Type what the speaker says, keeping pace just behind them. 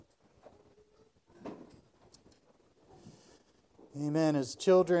Amen. As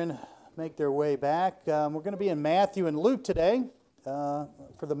children make their way back, we're going to be in Matthew and Luke today, for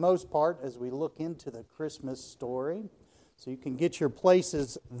the most part, as we look into the Christmas story. So you can get your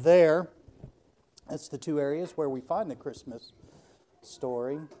places there. That's the two areas where we find the Christmas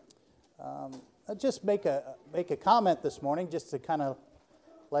story. I'll just make a comment this morning, just to kind of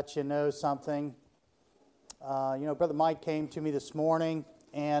let you know something. Brother Mike came to me this morning,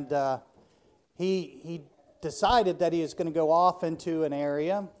 and he decided that he was going to go off into an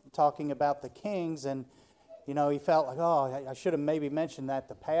area talking about the kings, and he felt like, I should have maybe mentioned that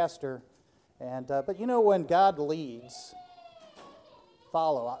to pastor. And but when God leads,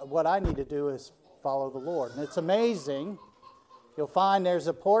 follow. What I need to do is follow the Lord, and it's amazing. You'll find there's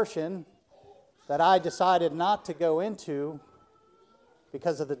a portion that I decided not to go into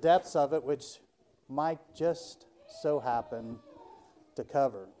because of the depths of it, which Mike just so happened to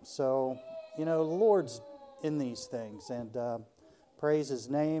cover. So the Lord's in these things, and praise His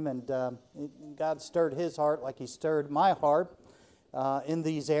name. And God stirred His heart like He stirred my heart in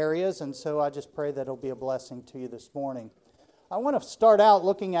these areas, and so I just pray that it'll be a blessing to you this morning. I want to start out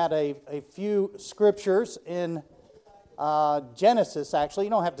looking at a few scriptures in Genesis. Actually,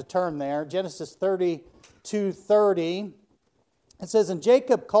 you don't have to turn there. Genesis 32:30. It says, "And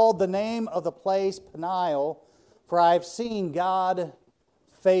Jacob called the name of the place Peniel, for I have seen God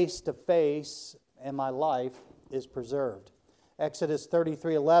face to face, and my life is preserved." Exodus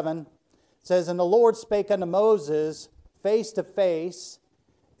 33:11 says, "And the Lord spake unto Moses face to face,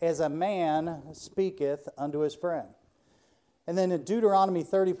 as a man speaketh unto his friend." And then in Deuteronomy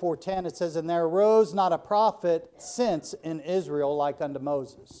 34:10 it says, "And there arose not a prophet since in Israel like unto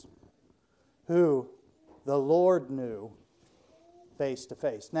Moses, who the Lord knew face to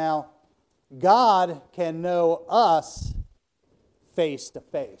face." Now, God can know us face to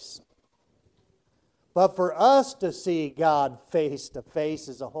face. But for us to see God face to face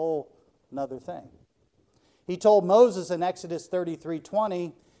is a whole another thing. He told Moses in Exodus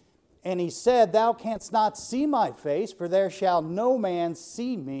 33:20, "And he said, Thou canst not see my face, for there shall no man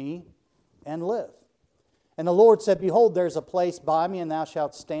see me and live. And the Lord said, Behold, there is a place by me, and thou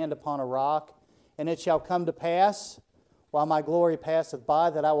shalt stand upon a rock. And it shall come to pass, while my glory passeth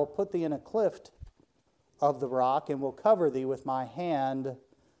by, that I will put thee in a cleft of the rock, and will cover thee with my hand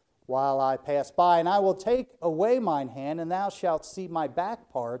while I pass by. And I will take away mine hand, and thou shalt see my back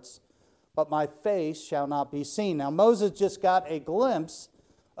parts, but my face shall not be seen." Now Moses just got a glimpse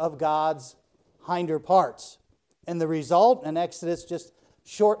of God's hinder parts. And the result in Exodus, just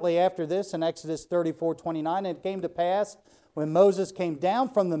shortly after this, in Exodus 34:29, "And it came to pass, when Moses came down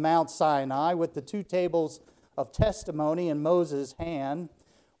from the Mount Sinai with the two tables of testimony in Moses' hand,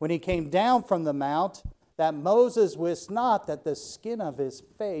 when he came down from the mount, that Moses wist not that the skin of his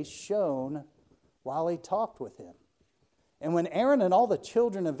face shone while he talked with him. And when Aaron and all the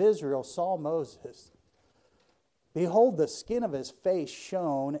children of Israel saw Moses, behold, the skin of his face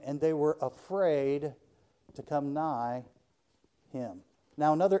shone, and they were afraid to come nigh him."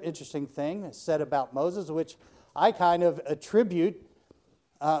 Now, another interesting thing is said about Moses, which I kind of attribute,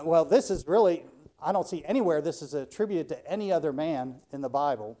 this is really, I don't see anywhere this is attributed to any other man in the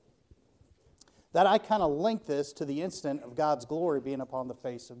Bible, that I kind of link this to the instant of God's glory being upon the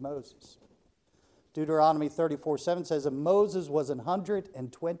face of Moses. Deuteronomy 34:7 says, "And Moses was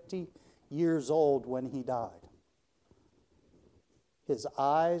 120 years old when he died. His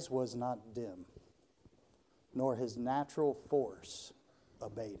eyes was not dim, nor his natural force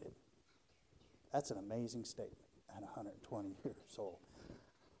abated." That's an amazing statement at 120 years old.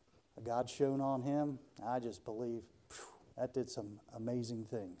 God shone on him. I just believe that did some amazing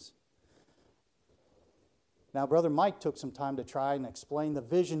things. Now, Brother Mike took some time to try and explain the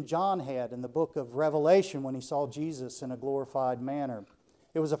vision John had in the book of Revelation when he saw Jesus in a glorified manner.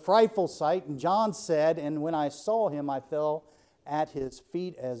 It was a frightful sight, and John said, "And when I saw him, I fell at his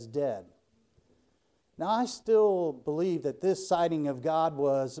feet as dead." Now, I still believe that this sighting of God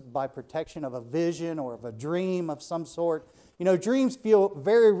was by protection of a vision or of a dream of some sort. Dreams feel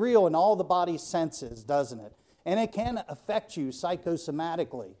very real in all the body's senses, doesn't it? And it can affect you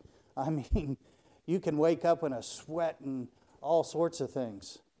psychosomatically. I mean, you can wake up in a sweat and all sorts of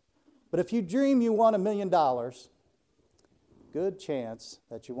things. But if you dream you won $1 million, good chance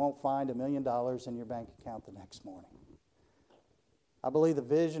that you won't find $1 million in your bank account the next morning. I believe the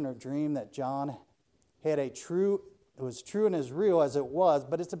vision or dream that John had it was true and as real as it was,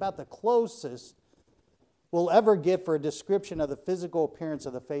 but it's about the closest we'll ever get for a description of the physical appearance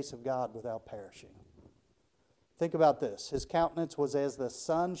of the face of God without perishing. Think about this. "His countenance was as the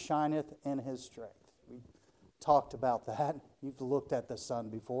sun shineth in his strength." We talked about that. You've looked at the sun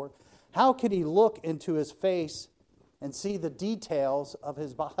before. How could he look into his face and see the details of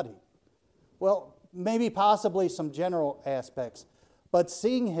his body. Well, maybe possibly some general aspects, but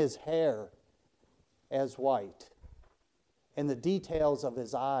seeing his hair as white and the details of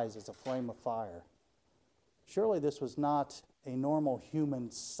his eyes as a flame of fire. Surely this was not a normal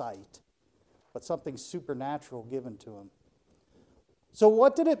human sight, but something supernatural given to him. So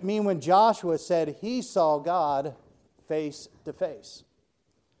what did it mean when Joshua said he saw God face to face?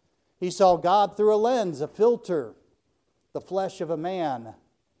 He saw God through a lens, a filter, the flesh of a man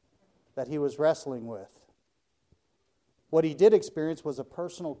that he was wrestling with. What he did experience was a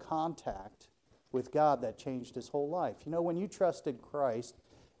personal contact with God that changed his whole life. You know, when you trusted Christ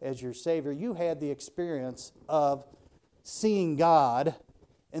as your Savior, you had the experience of seeing God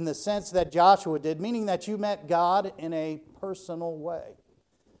in the sense that Joshua did, meaning that you met God in a personal way.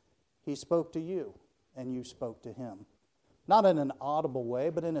 He spoke to you, and you spoke to him. Not in an audible way,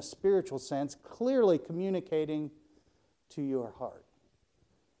 but in a spiritual sense, clearly communicating to your heart.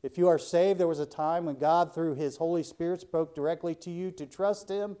 If you are saved, there was a time when God, through his Holy Spirit, spoke directly to you to trust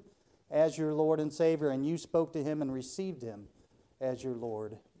him as your Lord and Savior, and you spoke to him and received him as your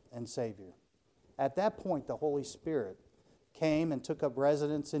Lord and Savior. At that point, the Holy Spirit came and took up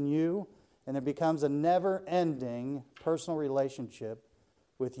residence in you, and it becomes a never-ending personal relationship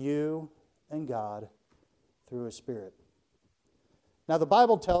with you and God through his Spirit. Now, the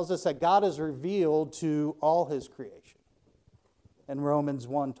Bible tells us that God is revealed to all his creation. In Romans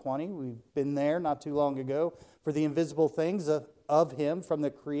 1:20, we've been there not too long ago, for the invisible things of him from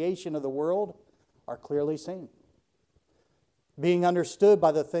the creation of the world are clearly seen, being understood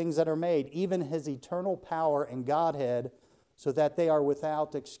by the things that are made, even his eternal power and Godhead, so that they are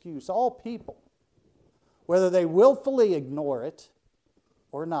without excuse. All people, whether they willfully ignore it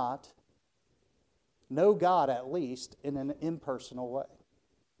or not, know God at least in an impersonal way.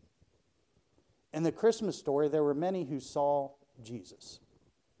 In the Christmas story, there were many who saw Jesus,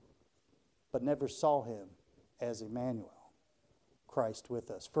 but never saw him as Emmanuel, Christ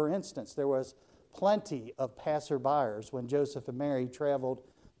with us. For instance, there was plenty of passerbyers when Joseph and Mary traveled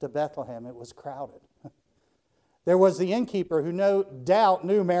to Bethlehem. It was crowded. There was the innkeeper who no doubt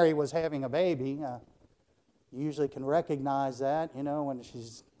knew Mary was having a baby. You usually can recognize that, when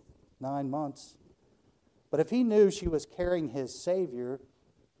she's 9 months. But if he knew she was carrying his Savior,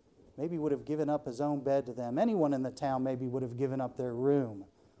 maybe would have given up his own bed to them. Anyone in the town maybe would have given up their room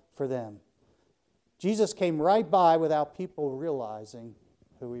for them. Jesus came right by without people realizing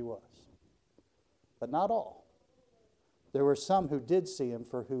who he was. But not all. There were some who did see him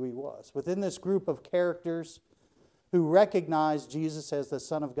for who he was. Within this group of characters who recognized Jesus as the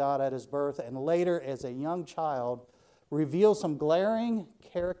Son of God at his birth and later as a young child, reveal some glaring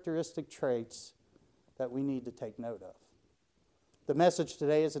characteristic traits that we need to take note of. The message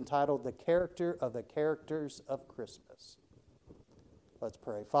today is entitled, The Character of the Characters of Christmas. Let's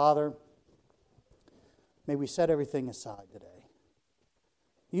pray. Father, may we set everything aside today.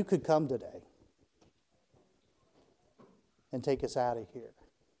 You could come today and take us out of here.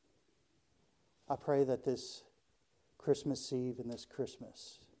 I pray that this Christmas Eve and this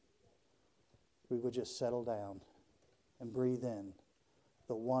Christmas, we would just settle down and breathe in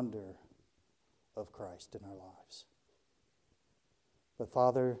the wonder of Christ in our lives. But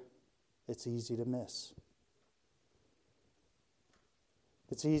Father, it's easy to miss.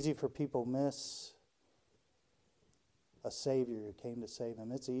 It's easy for people to miss a Savior who came to save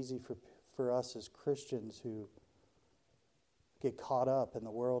them. It's easy for us as Christians who get caught up in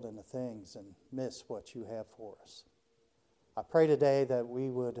the world and the things and miss what you have for us. I pray today that we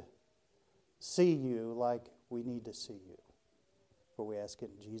would see you like we need to see you. For we ask it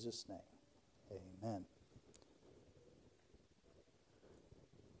in Jesus' name. Amen.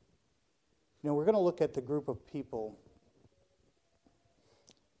 We're going to look at the group of people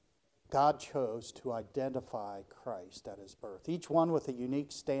God chose to identify Christ at his birth. Each one with a unique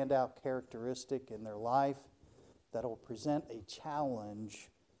standout characteristic in their life that will present a challenge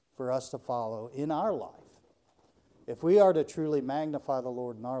for us to follow in our life if we are to truly magnify the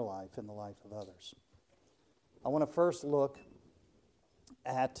Lord in our life and the life of others. I want to first look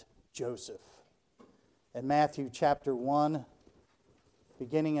at Joseph. In Matthew chapter 1,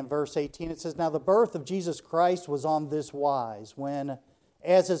 beginning in verse 18, it says, Now the birth of Jesus Christ was on this wise, when,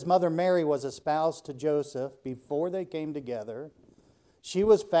 as his mother Mary was espoused to Joseph, before they came together, she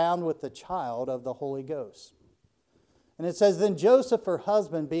was found with the child of the Holy Ghost. And it says, Then Joseph, her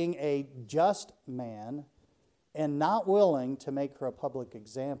husband, being a just man, and not willing to make her a public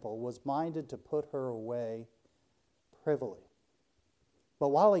example, was minded to put her away privily. But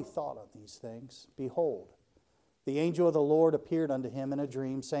while he thought on these things, behold, the angel of the Lord appeared unto him in a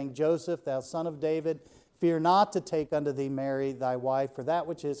dream, saying, Joseph, thou son of David, Fear not to take unto thee Mary thy wife, for that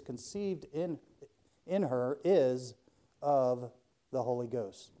which is conceived in her is of the Holy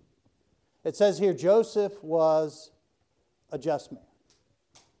Ghost. It says here Joseph was a just man.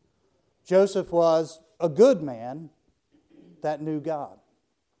 Joseph was a good man that knew God.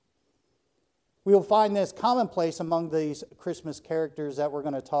 We will find this commonplace among these Christmas characters that we're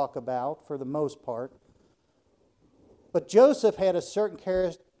going to talk about for the most part. But Joseph had a certain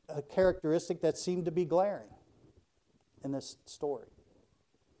characteristic that seemed to be glaring in this story.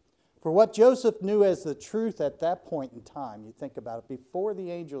 For what Joseph knew as the truth at that point in time, you think about it, before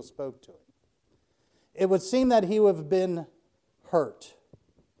the angel spoke to him, it would seem that he would have been hurt,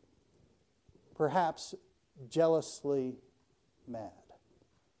 perhaps jealously mad.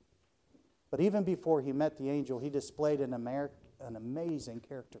 But even before he met the angel, he displayed an amazing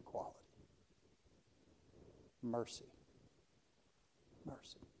character quality. Mercy.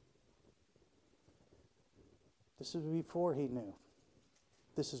 Mercy. This is before he knew.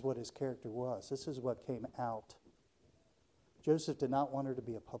 This is what his character was. This is what came out. Joseph did not want her to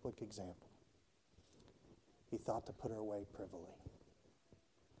be a public example. He thought to put her away privily.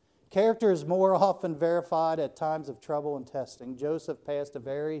 Character is more often verified at times of trouble and testing. Joseph passed a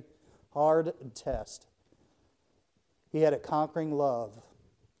very hard test. He had a conquering love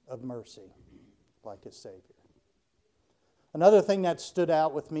of mercy, like his Savior. Another thing that stood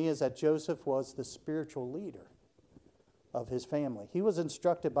out with me is that Joseph was the spiritual leader of his family. He was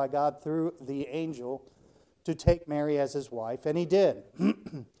instructed by God through the angel to take Mary as his wife, and he did.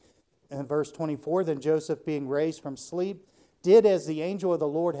 In verse 24, then Joseph, being raised from sleep, did as the angel of the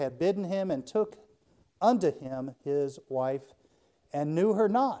Lord had bidden him, and took unto him his wife, and knew her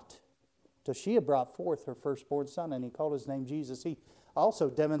not, till she had brought forth her firstborn son, and he called his name Jesus. He also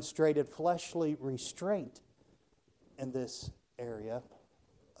demonstrated fleshly restraint in this area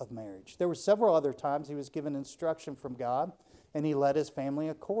of marriage. There were several other times he was given instruction from God, and he led his family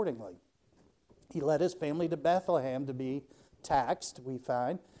accordingly. He led his family to Bethlehem to be taxed, we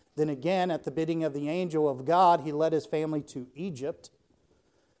find. Then again, at the bidding of the angel of God, he led his family to Egypt.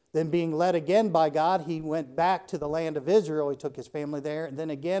 Then being led again by God, he went back to the land of Israel. He took his family there. And then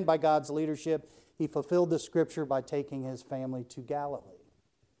again, by God's leadership, he fulfilled the scripture by taking his family to Galilee.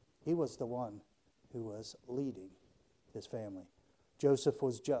 He was the one who was leading his family. Joseph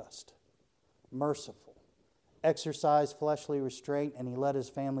was just, merciful, exercised fleshly restraint, and he led his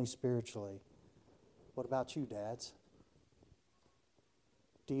family spiritually. What about you, dads?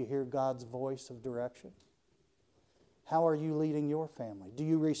 Do you hear God's voice of direction? How are you leading your family? Do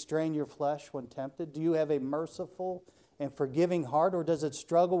you restrain your flesh when tempted? Do you have a merciful and forgiving heart, or does it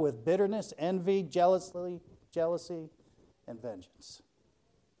struggle with bitterness, envy, jealousy, and vengeance?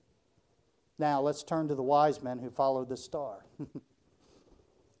 Now, let's turn to the wise men who followed the star.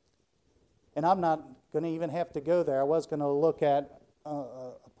 And I'm not going to even have to go there. I was going to look at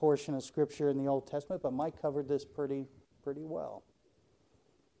a portion of Scripture in the Old Testament, but Mike covered this pretty well.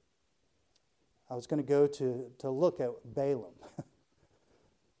 I was going to go to look at Balaam,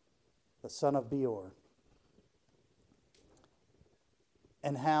 the son of Beor,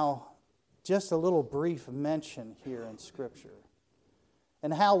 and how just a little brief mention here in Scripture,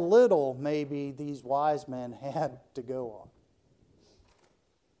 and how little maybe these wise men had to go on.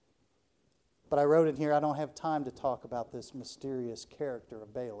 But I wrote in here, I don't have time to talk about this mysterious character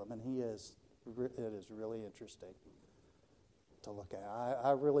of Balaam, and it is really interesting to look at.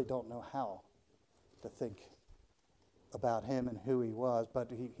 I really don't know how to think about him and who he was,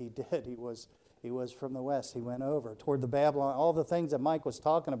 but he did. He was from the west. He went over toward the Babylon. All the things that Mike was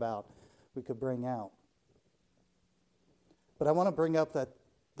talking about, we could bring out. But I want to bring up that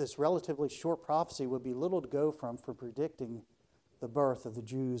this relatively short prophecy would be little to go from for predicting the birth of the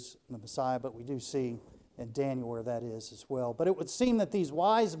Jews and the Messiah, but we do see in Daniel where that is as well. But it would seem that these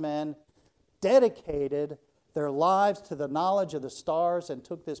wise men dedicated their lives to the knowledge of the stars and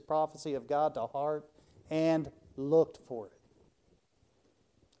took this prophecy of God to heart and looked for it.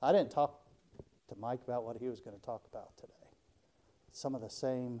 I didn't talk to Mike about what he was going to talk about today. Some of the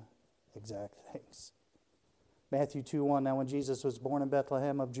same exact things. Matthew 2:1, now when Jesus was born in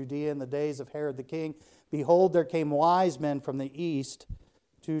Bethlehem of Judea in the days of Herod the king, behold, there came wise men from the east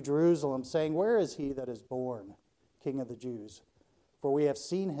to Jerusalem, saying, where is he that is born, King of the Jews? For we have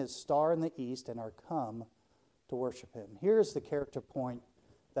seen his star in the east and are come to worship him. Here's the character point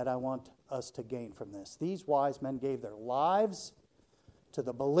that I want us to gain from this. These wise men gave their lives to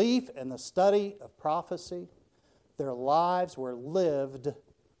the belief and the study of prophecy. Their lives were lived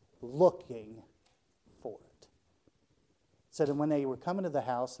looking for it. It said, and when they were coming to the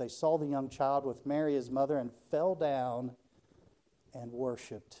house, they saw the young child with Mary his mother and fell down and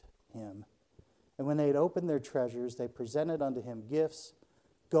worshipped him. And when they had opened their treasures, they presented unto him gifts,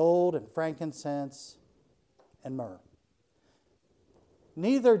 gold and frankincense and myrrh.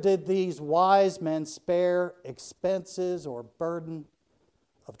 Neither did these wise men spare expenses or burden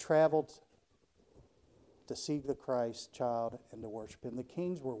of travel to seek the Christ child and to worship him. The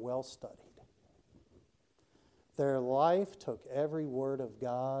kings were well studied. Their life took every word of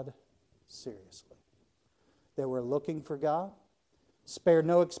God seriously. They were looking for God, spared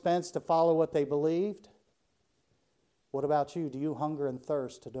no expense to follow what they believed. What about you? Do you hunger and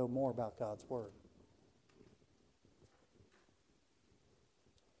thirst to know more about God's Word?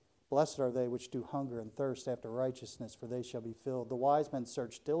 Blessed are they which do hunger and thirst after righteousness, for they shall be filled. The wise men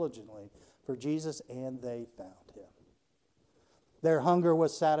searched diligently for Jesus, and they found him. Their hunger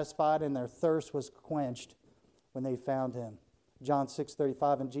was satisfied, and their thirst was quenched when they found him. John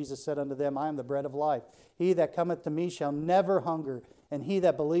 6:35, and Jesus said unto them, I am the bread of life. He that cometh to me shall never hunger, and he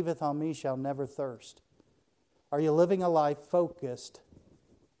that believeth on me shall never thirst. Are you living a life focused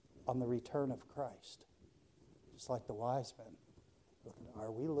on the return of Christ? Just like the wise men.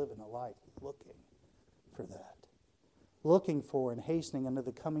 Are we living a life looking for that? Looking for and hastening unto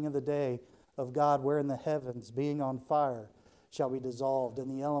the coming of the day of God, wherein the heavens, being on fire, shall be dissolved, and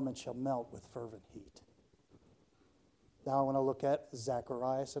the elements shall melt with fervent heat. Now I want to look at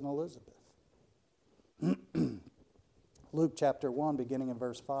Zacharias and Elizabeth. Luke chapter 1, beginning in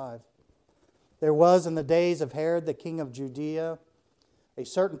verse 5. There was in the days of Herod the king of Judea a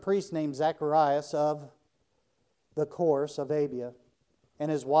certain priest named Zacharias of the course of Abia, and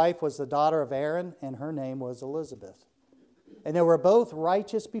his wife was the daughter of Aaron, and her name was Elizabeth. And they were both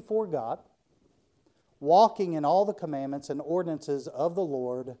righteous before God, walking in all the commandments and ordinances of the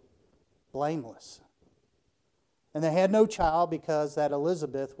Lord, blameless. And they had no child because that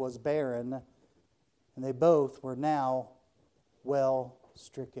Elizabeth was barren, and they both were now well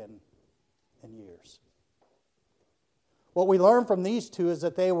stricken in years. What we learn from these two is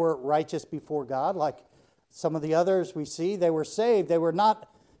that they were righteous before God, like some of the others we see. They were saved. They were not,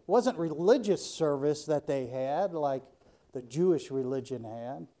 it wasn't religious service that they had like the Jewish religion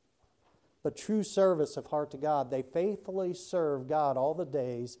had, but true service of heart to God. They faithfully served God all the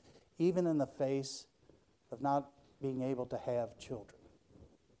days, even in the face of not being able to have children.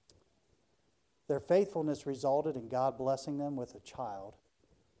 Their faithfulness resulted in God blessing them with a child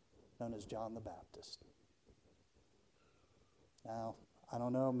known as John the Baptist. Now, I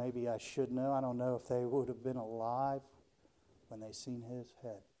don't know, maybe I should know. I don't know if they would have been alive when they seen his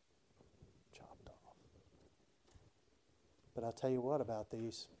head chopped off. But I'll tell you what about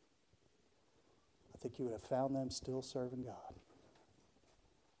these. I think you would have found them still serving God.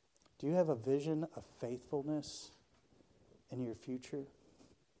 Do you have a vision of faithfulness in your future?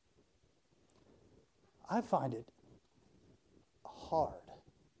 I find it hard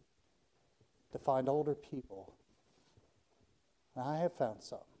to find older people. And I have found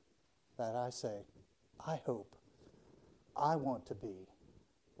some that I say, I hope I want to be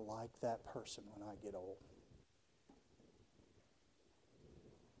like that person when I get old.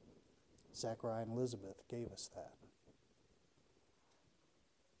 Zachariah and Elizabeth gave us that.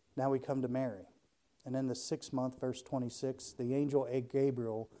 Now we come to Mary. And in the 6th month, verse 26, the angel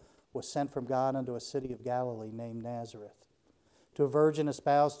Gabriel was sent from God unto a city of Galilee named Nazareth, to a virgin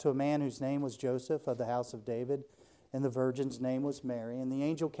espoused to a man whose name was Joseph of the house of David, and the virgin's name was Mary. And the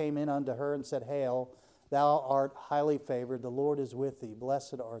angel came in unto her and said, Hail, thou art highly favored, the Lord is with thee,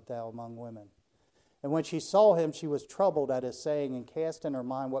 blessed art thou among women. And when she saw him, she was troubled at his saying, and cast in her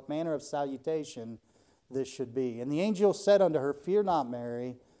mind what manner of salutation this should be. And the angel said unto her, Fear not,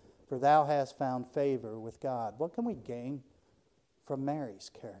 Mary, for thou hast found favor with God. What can we gain from Mary's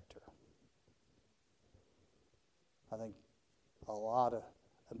character? I think a lot of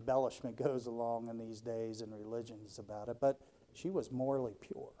embellishment goes along in these days in religions about it, but she was morally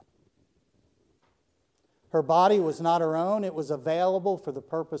pure. Her body was not her own. It was available for the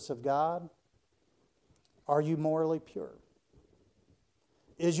purpose of God. Are you morally pure?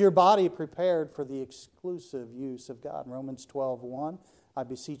 Is your body prepared for the exclusive use of God? Romans 12:1, I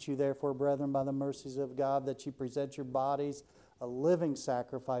beseech you therefore, brethren, by the mercies of God, that you present your bodies a living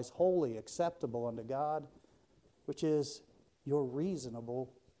sacrifice, holy, acceptable unto God, which is your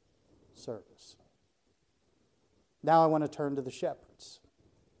reasonable service. Now I want to turn to the shepherds.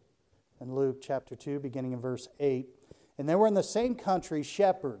 In Luke chapter 2, beginning in verse 8, and there were in the same country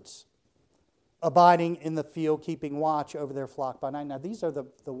shepherds abiding in the field, keeping watch over their flock by night. Now these are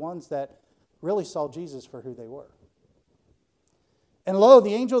the ones that really saw Jesus for who they were. And lo,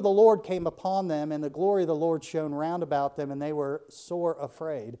 the angel of the Lord came upon them, and the glory of the Lord shone round about them, and they were sore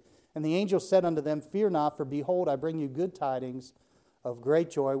afraid. And the angel said unto them, Fear not, for behold, I bring you good tidings of great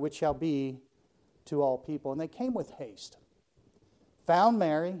joy, which shall be to all people. And they came with haste. Found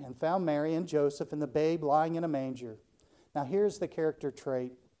Mary and Joseph and the babe lying in a manger. Now here's the character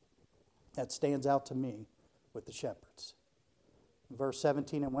trait that stands out to me with the shepherds. Verse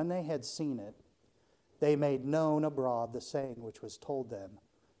 17, and when they had seen it, they made known abroad the saying which was told them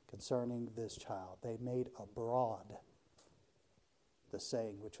concerning this child. They made abroad the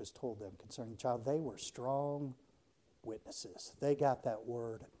saying which was told them concerning the child. They were strong witnesses. They got that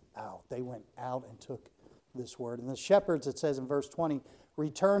word out. They went out and took this word. And the shepherds, it says in verse 20,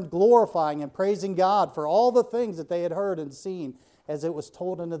 returned glorifying and praising God for all the things that they had heard and seen as it was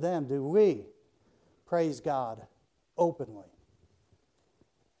told unto them. Do we praise God openly?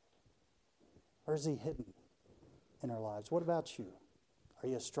 Or is He hidden in our lives? What about you? Are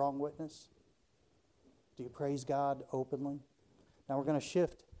you a strong witness? Do you praise God openly? Now we're going to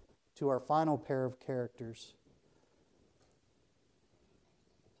shift to our final pair of characters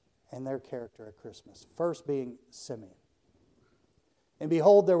and their character at Christmas. First being Simeon. And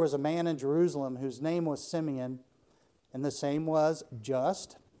behold, there was a man in Jerusalem whose name was Simeon, and the same was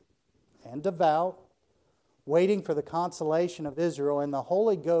just and devout, waiting for the consolation of Israel, and the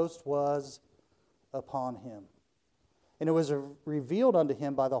Holy Ghost was upon him. And it was revealed unto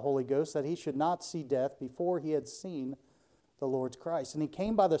him by the Holy Ghost that he should not see death before he had seen the Lord's Christ. And he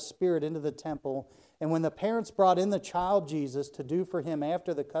came by the Spirit into the temple, and when the parents brought in the child Jesus to do for him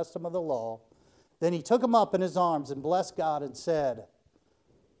after the custom of the law, then he took him up in his arms and blessed God and said,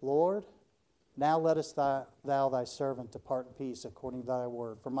 Lord, now lettest thou thy servant depart in peace according to thy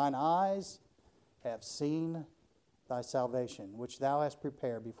word. For mine eyes have seen thy salvation, which thou hast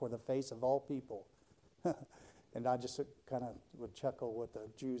prepared before the face of all people. And I just kind of would chuckle what the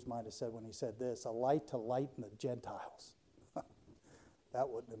Jews might have said when he said this, a light to lighten the Gentiles. That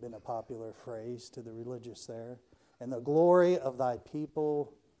wouldn't have been a popular phrase to the religious there. And the glory of thy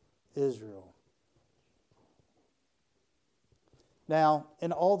people Israel. Now,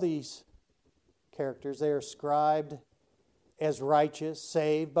 in all these characters, they are described as righteous,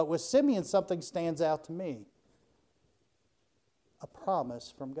 saved, but with Simeon something stands out to me. A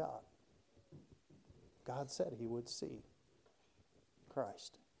promise from God. God said He would see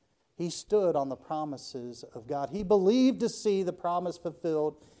Christ. He stood on the promises of God. He believed to see the promise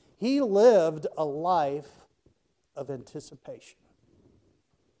fulfilled. He lived a life of anticipation.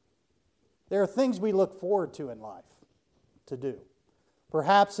 There are things we look forward to in life to do.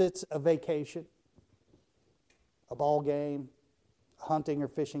 Perhaps it's a vacation, a ball game, a hunting or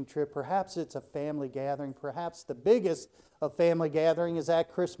fishing trip. Perhaps it's a family gathering. Perhaps the biggest of family gathering is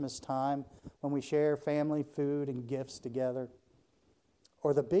at Christmas time when we share family food and gifts together.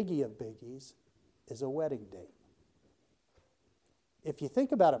 Or the biggie of biggies is a wedding date. If you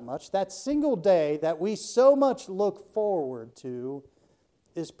think about it much, that single day that we so much look forward to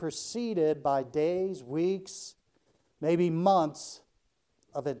is preceded by days, weeks, maybe months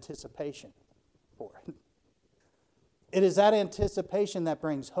of anticipation for it. It is that anticipation that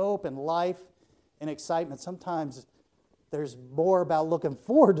brings hope and life and excitement. Sometimes there's more about looking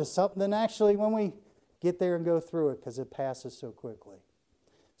forward to something than actually when we get there and go through it because it passes so quickly.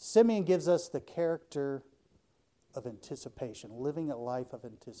 Simeon gives us the character of anticipation, living a life of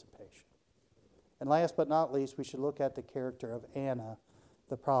anticipation. And last but not least, we should look at the character of Anna,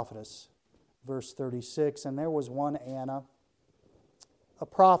 the prophetess. Verse 36, and there was one Anna, a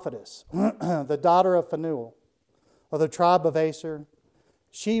prophetess, the daughter of Phanuel, of the tribe of Aser.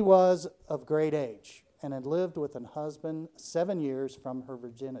 She was of great age, and had lived with an husband 7 years from her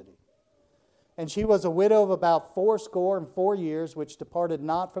virginity. And she was a widow of about 84 years, which departed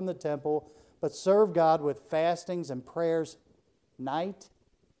not from the temple, but served God with fastings and prayers night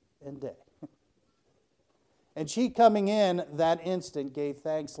and day. And she coming in that instant gave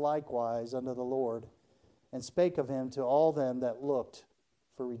thanks likewise unto the Lord, and spake of him to all them that looked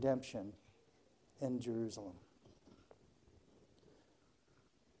for redemption in Jerusalem.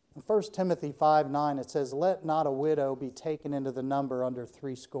 In 1 Timothy 5:9 it says, let not a widow be taken into the number under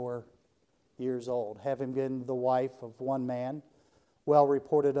 80 years old, having been the wife of one man, well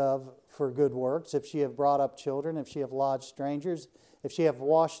reported of for good works, if she have brought up children, if she have lodged strangers, if she have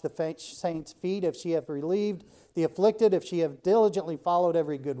washed the saints' feet, if she have relieved the afflicted, if she have diligently followed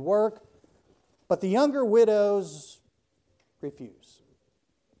every good work. But the younger widows refuse.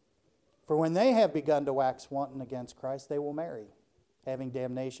 For when they have begun to wax wanton against Christ, they will marry, having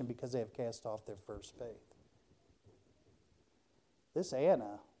damnation because they have cast off their first faith. This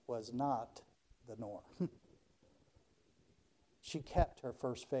Anna was not the norm. She kept her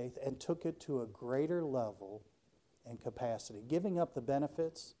first faith and took it to a greater level and capacity, giving up the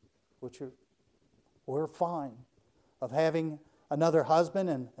benefits, which were fine, of having another husband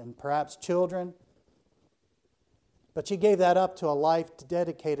and perhaps children, But she gave that up to a life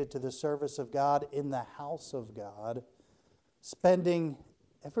dedicated to the service of God in the house of God, spending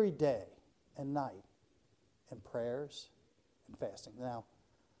every day and night in prayers and fasting. Now,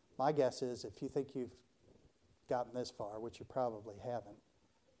 my guess is if you think you've gotten this far, which you probably haven't,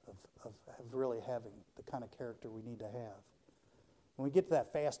 of really having the kind of character we need to have, when we get to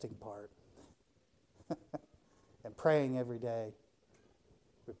that fasting part and praying every day,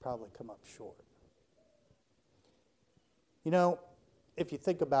 we probably come up short. You know, if you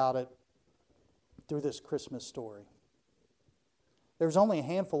think about it through this Christmas story, there's only a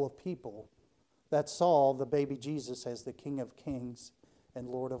handful of people that saw the baby Jesus as the King of Kings and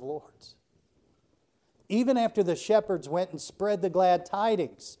Lord of Lords. Even after the shepherds went and spread the glad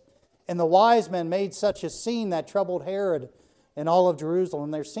tidings, and the wise men made such a scene that troubled Herod and all of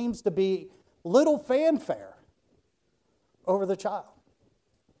Jerusalem, there seems to be little fanfare over the child.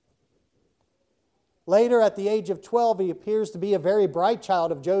 Later, at the age of 12, he appears to be a very bright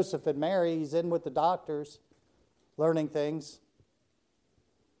child of Joseph and Mary. He's in with the doctors, learning things.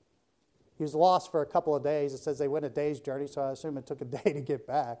 He was lost for a couple of days. It says they went a day's journey, so I assume it took a day to get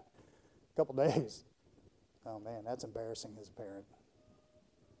back. A couple days. Oh man, that's embarrassing as a parent.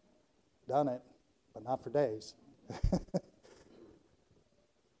 Done it, but not for days.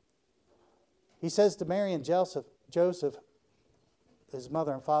 He says to Mary and Joseph, his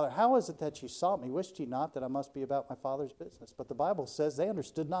mother and father, "How is it that you sought me? Wished ye not that I must be about my Father's business?" But the Bible says they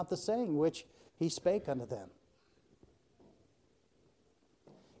understood not the saying which he spake unto them.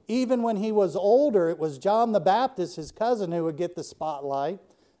 Even when he was older, it was John the Baptist, his cousin, who would get the spotlight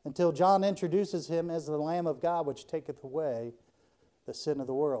until John introduces him as the Lamb of God, which taketh away the sin of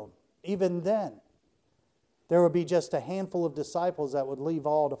the world. Even then, there would be just a handful of disciples that would leave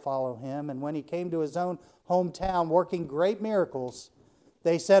all to follow him. And when he came to his own hometown working great miracles,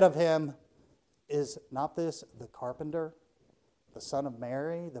 they said of him, "Is not this the carpenter, the son of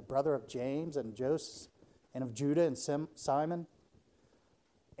Mary, the brother of James and Joseph, and of Judah and Simon?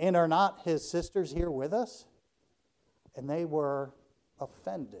 And are not his sisters here with us?" And they were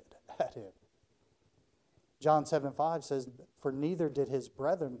offended at him. John 7:5 says, "For neither did his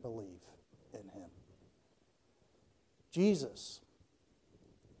brethren believe in him." Jesus,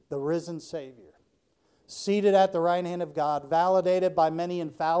 the risen Savior, seated at the right hand of God, validated by many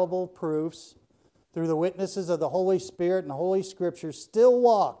infallible proofs through the witnesses of the Holy Spirit and Holy Scripture, still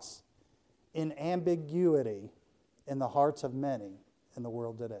walks in ambiguity in the hearts of many in the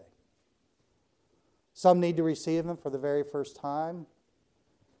world today. Some need to receive him for the very first time,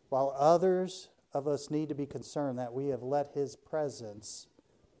 while others of us need to be concerned that we have let his presence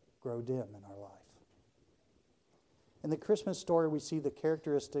grow dim in our life. In the Christmas story, we see the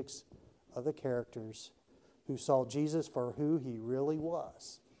characteristics of the characters who saw Jesus for who he really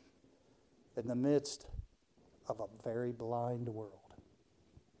was in the midst of a very blind world.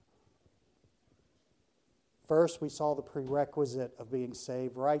 First, we saw the prerequisite of being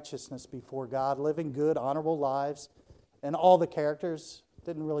saved, righteousness before God, living good, honorable lives, and all the characters.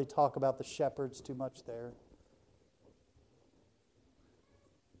 Didn't really talk about the shepherds too much there.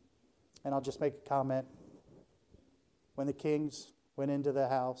 And I'll just make a comment. When the kings went into the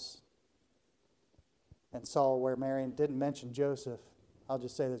house and saw where Mary didn't mention Joseph, I'll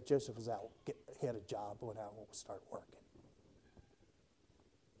just say that Joseph was out. He had a job, went out and started working.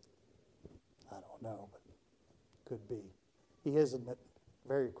 I don't know, but could be. He isn't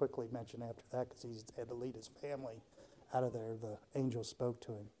very quickly mentioned after that because he had to lead his family out of there. The angel spoke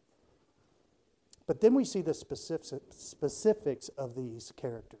to him. But then we see the specifics of these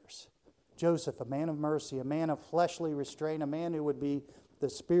characters. Joseph, a man of mercy, a man of fleshly restraint, a man who would be the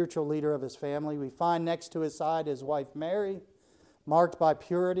spiritual leader of his family. We find next to his side his wife Mary, marked by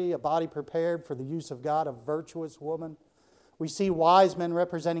purity, a body prepared for the use of God, a virtuous woman. We see wise men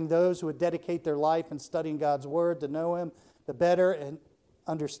representing those who would dedicate their life in studying God's Word to know him, to better and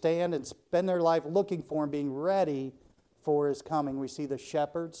understand and spend their life looking for him, being ready for his coming. We see the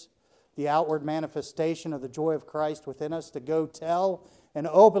shepherds, the outward manifestation of the joy of Christ within us, to go tell and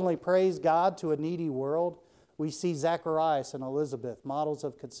openly praise God to a needy world. We see Zacharias and Elizabeth, models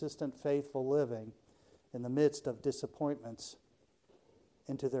of consistent, faithful living in the midst of disappointments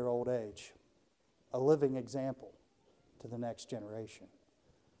into their old age. A living example to the next generation.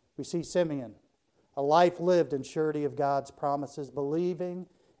 We see Simeon, a life lived in surety of God's promises, believing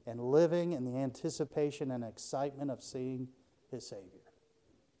and living in the anticipation and excitement of seeing his Savior.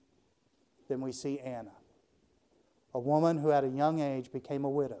 Then we see Anna, a woman who at a young age became a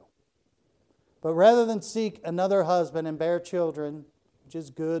widow. But rather than seek another husband and bear children, which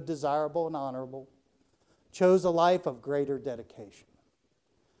is good, desirable, and honorable, chose a life of greater dedication.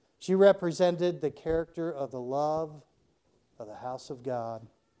 She represented the character of the love of the house of God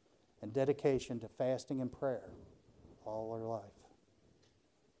and dedication to fasting and prayer all her life.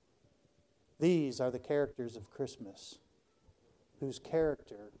 These are the characters of Christmas, whose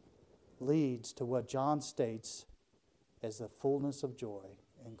character leads to what John states as the fullness of joy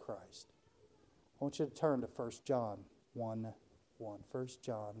in Christ. I want you to turn to 1 John 1:1. 1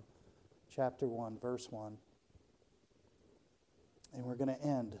 John chapter 1, verse 1. And we're going to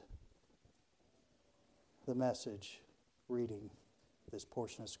end the message reading this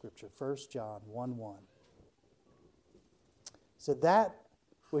portion of Scripture. 1 John 1:1. So that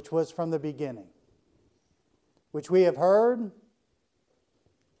which was from the beginning, which we have heard,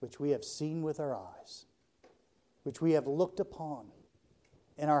 which we have seen with our eyes, which we have looked upon,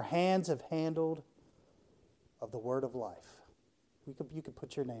 and our hands have handled of the word of life. You could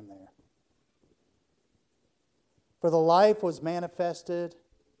put your name there. For the life was manifested,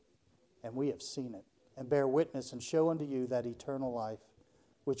 and we have seen it, and bear witness and show unto you that eternal life,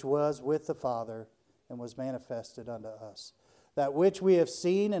 which was with the Father, and was manifested unto us. That which we have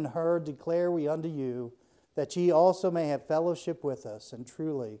seen and heard declare we unto you, that ye also may have fellowship with us. And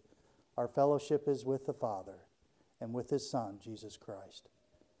truly, our fellowship is with the Father, and with His Son, Jesus Christ.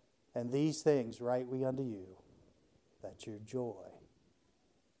 And these things write we unto you, that your joy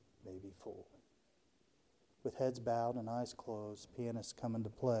may be full. With heads bowed and eyes closed, pianists come into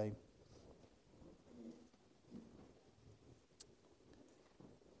play.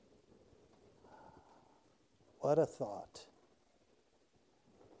 What a thought.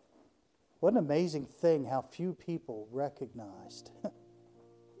 What an amazing thing how few people recognized.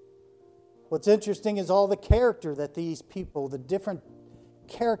 What's interesting is all the character that these people, the different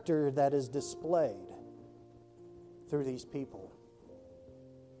character that is displayed through these people.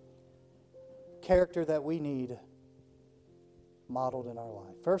 Character that we need modeled in our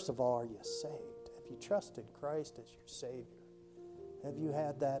life. First of all, are you saved? Have you trusted Christ as your Savior? Have you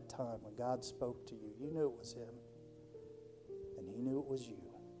had that time when God spoke to you? You knew it was Him, and He knew it was you,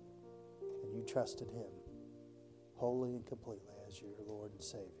 and you trusted Him wholly and completely as your Lord and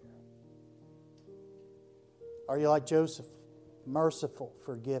Savior. Are you like Joseph, merciful,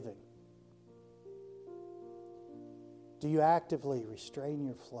 forgiving? Do you actively restrain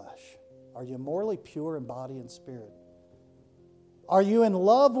your flesh? Are you morally pure in body and spirit? Are you in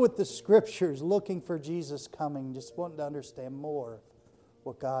love with the Scriptures, looking for Jesus coming, just wanting to understand more of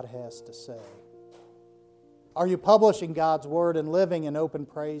what God has to say? Are you publishing God's Word and living in open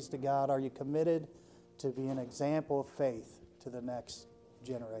praise to God? Are you committed to be an example of faith to the next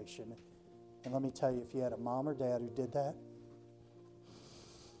generation? And let me tell you, if you had a mom or dad who did that,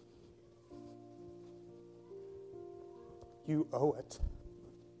 you owe it.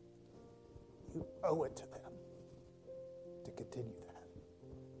 You owe it to them to continue that.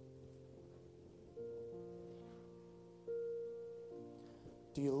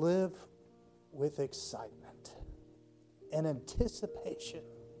 Do you live with excitement and anticipation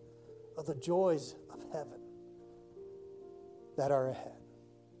of the joys of heaven that are ahead?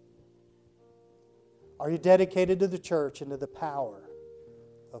 Are you dedicated to the church and to the power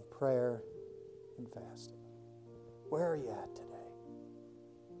of prayer and fasting? Where are you at today?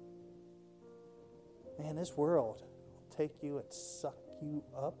 Man, this world will take you and suck you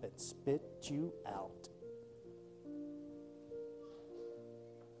up and spit you out.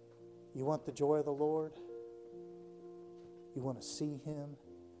 You want the joy of the Lord? You want to see Him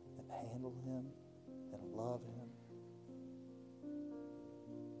and handle Him and love Him?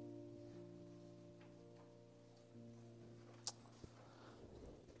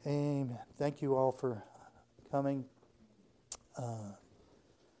 Amen. Thank you all for coming.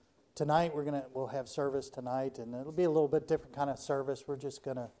 Tonight we'll have service tonight, and it'll be a little bit different kind of service. We're just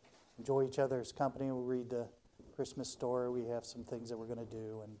going to enjoy each other's company. We'll read the Christmas story. We have some things that we're going to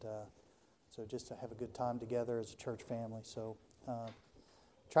do, and so just to have a good time together as a church family. So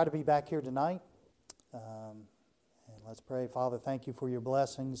try to be back here tonight, and let's pray. Father, thank you for your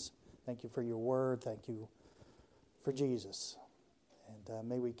blessings. Thank you for your word. Thank you for Jesus, and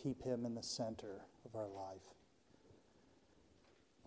may we keep Him in the center of our life.